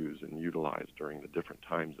turkey use and utilize during the different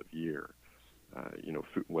times of year,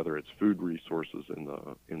 whether it's food resources in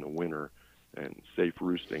the winter and safe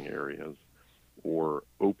roosting areas, or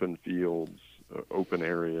open fields, open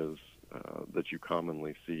areas that you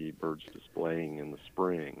commonly see birds displaying in the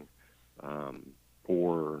spring,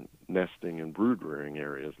 or nesting and brood rearing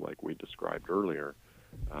areas like we described earlier.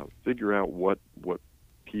 Figure out what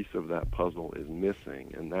piece of that puzzle is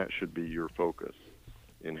missing, and that should be your focus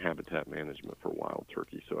in habitat management for wild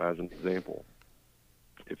turkey. So as an example,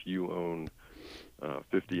 if you own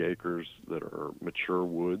 50 acres that are mature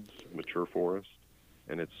woods, mature forest,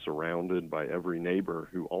 and it's surrounded by every neighbor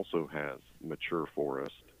who also has mature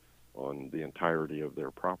forest on the entirety of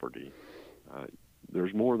their property,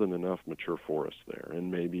 there's more than enough mature forest there.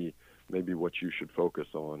 And maybe what you should focus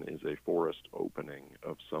on is a forest opening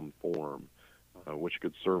of some form, which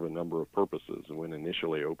could serve a number of purposes. And when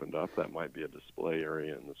initially opened up, that might be a display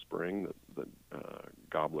area in the spring that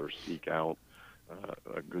gobblers seek out,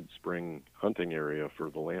 a good spring hunting area for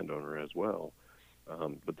the landowner as well.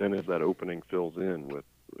 But then as that opening fills in with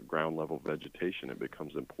ground level vegetation, it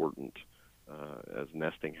becomes important as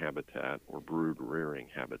nesting habitat or brood rearing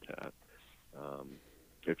habitat.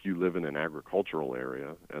 If you live in an agricultural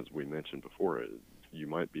area, as we mentioned before, you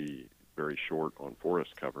might be very short on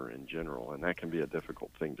forest cover in general, and that can be a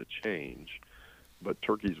difficult thing to change. But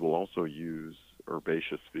turkeys will also use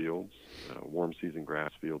herbaceous fields, warm season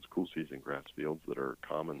grass fields, cool season grass fields that are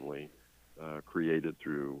commonly created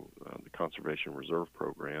through the Conservation Reserve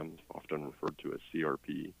Program, often referred to as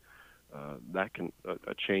CRP. That can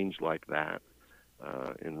a change like that,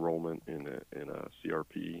 enrollment in a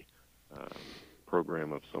CRP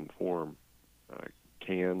program of some form,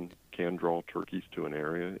 can draw turkeys to an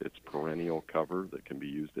area. It's perennial cover that can be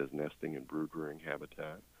used as nesting and brood rearing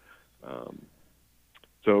habitat.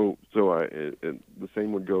 So the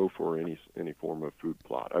same would go for any form of food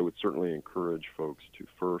plot. I would certainly encourage folks to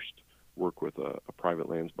first work with a private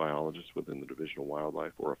lands biologist within the Division of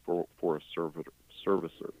Wildlife, or a forest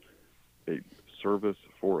servicer, a service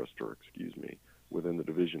forester, within the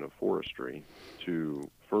Division of Forestry, to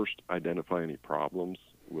first identify any problems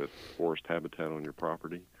with forest habitat on your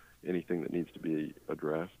property, anything that needs to be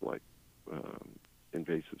addressed, like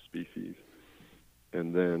invasive species,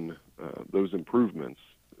 and then those improvements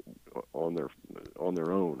on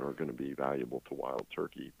their own are going to be valuable to wild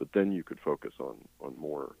turkey. But then you could focus on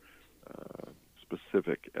more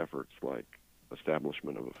specific efforts like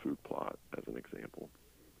establishment of a food plot, as an example.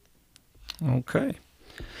 Okay.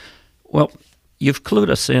 Well, you've clued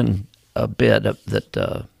us in a bit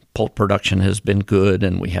that poult production has been good,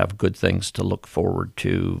 and we have good things to look forward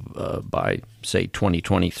to by, say,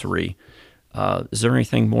 2023. Is there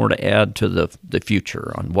anything more to add to the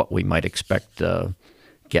future on what we might expect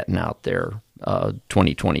getting out there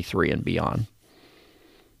 2023 and beyond?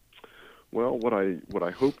 Well, what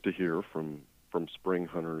I hope to hear from spring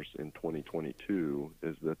hunters in 2022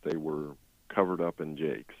 is that they were covered up in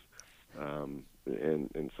jakes.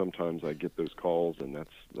 And sometimes I get those calls, and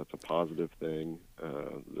that's a positive thing.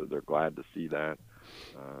 They're glad to see that.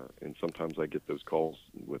 And sometimes I get those calls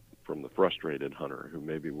from the frustrated hunter who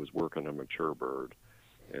maybe was working a mature bird,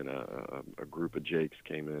 and a group of jakes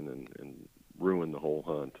came in and ruined the whole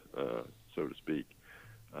hunt, so to speak.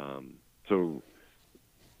 So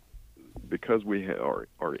because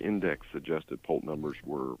our index suggested poult numbers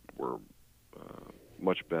were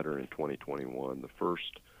much better in 2021, the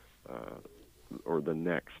first or the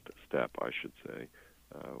next step, I should say,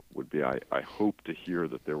 would be I hope to hear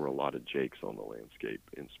that there were a lot of jakes on the landscape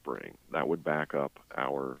in spring. That would back up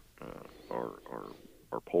our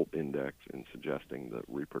poult index in suggesting that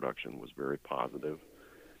reproduction was very positive.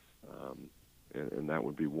 and that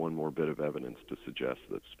would be one more bit of evidence to suggest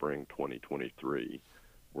that spring 2023,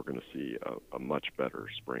 we're going to see a much better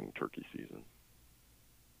spring turkey season.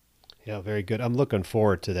 Yeah, very good. I'm looking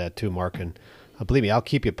forward to that too, Mark. And believe me, I'll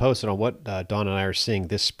keep you posted on what Don and I are seeing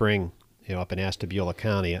this spring, up in Ashtabula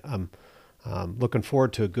County. I'm looking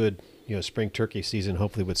forward to a good, spring turkey season,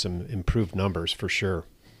 hopefully with some improved numbers for sure.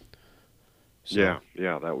 So,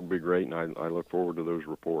 yeah, that would be great, and I look forward to those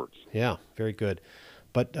reports. Yeah, very good.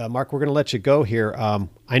 But Mark, we're going to let you go here.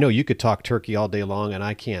 I know you could talk turkey all day long, and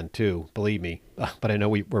I can too, believe me. But I know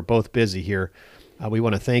we're both busy here. We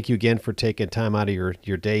want to thank you again for taking time out of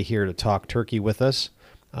your day here to talk turkey with us.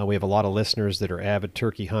 We have a lot of listeners that are avid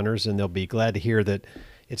turkey hunters, and they'll be glad to hear that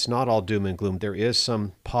it's not all doom and gloom. There is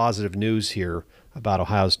some positive news here about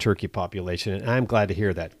Ohio's turkey population, and I'm glad to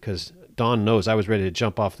hear that because Don knows I was ready to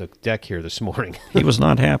jump off the deck here this morning. He was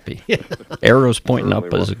not happy. Arrows pointing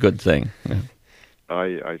up is a good thing.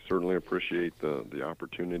 I certainly appreciate the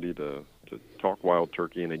opportunity to talk wild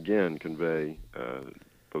turkey and again convey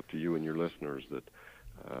both to you and your listeners that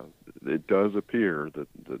it does appear that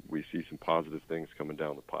we see some positive things coming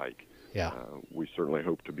down the pike. Yeah. We certainly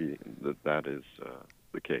hope to be that is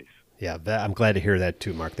the case. Yeah, I'm glad to hear that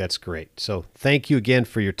too, Mark. That's great. So thank you again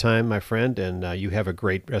for your time, my friend, and you have a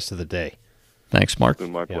great rest of the day. Thanks, Mark. It's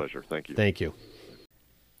been my pleasure. Thank you. Thank you.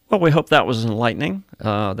 Well, we hope that was enlightening.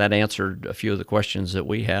 That answered a few of the questions that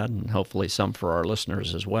we had, and hopefully some for our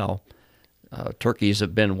listeners as well. Turkeys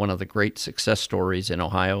have been one of the great success stories in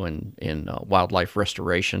Ohio in wildlife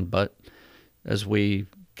restoration, but as we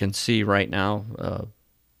can see right now,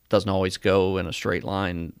 doesn't always go in a straight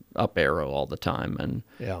line up arrow all the time, and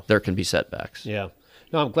there can be setbacks. Yeah.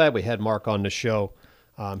 No, I'm glad we had Mark on the show.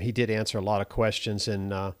 He did answer a lot of questions,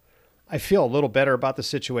 and I feel a little better about the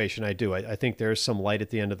situation. I do. I think there's some light at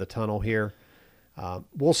the end of the tunnel here.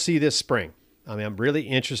 We'll see this spring. I mean, I'm really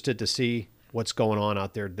interested to see what's going on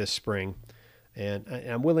out there this spring, and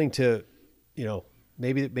I'm willing to,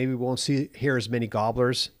 maybe we won't hear as many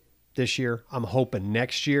gobblers this year. I'm hoping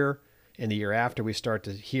next year and the year after we start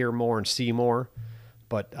to hear more and see more,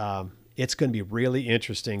 but it's going to be really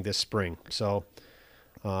interesting this spring. So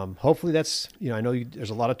hopefully that's, I know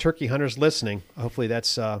there's a lot of turkey hunters listening. Hopefully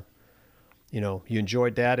that's, you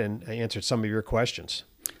enjoyed that and answered some of your questions.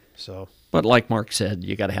 So, but like Mark said,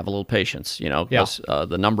 you got to have a little patience, because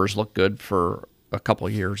the numbers look good for a couple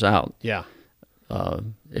of years out. Yeah.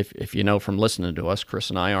 If you know from listening to us, Chris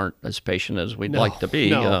and I aren't as patient as we'd like to be.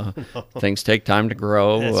 No. Things take time to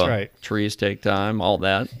grow. That's right. Trees take time, all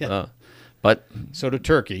that. Yeah. But so do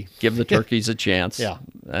turkey. Give the turkeys a chance. Yeah.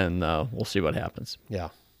 And we'll see what happens. Yeah,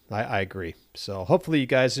 I agree. So hopefully you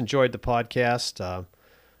guys enjoyed the podcast.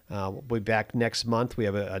 We'll be back next month. We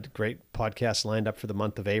have a great podcast lined up for the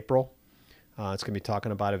month of April. It's going to be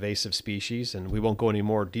talking about invasive species, and we won't go any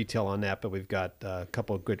more detail on that, but we've got a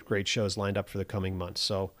couple of great shows lined up for the coming months.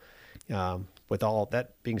 So with all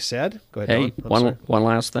that being said, go ahead. Hey, one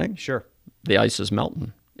last thing. Sure. The ice is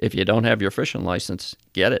melting. If you don't have your fishing license,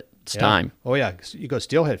 get it. It's time. Oh, yeah. You go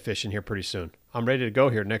steelhead fishing here pretty soon. I'm ready to go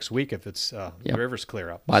here next week if it's the rivers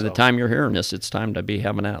clear up. By the time you're hearing this, it's time to be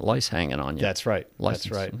having that lice hanging on you. That's right.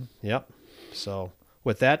 License. That's right. Yep. So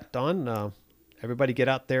with that, Don, everybody get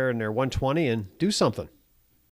out there in their 120 and do something.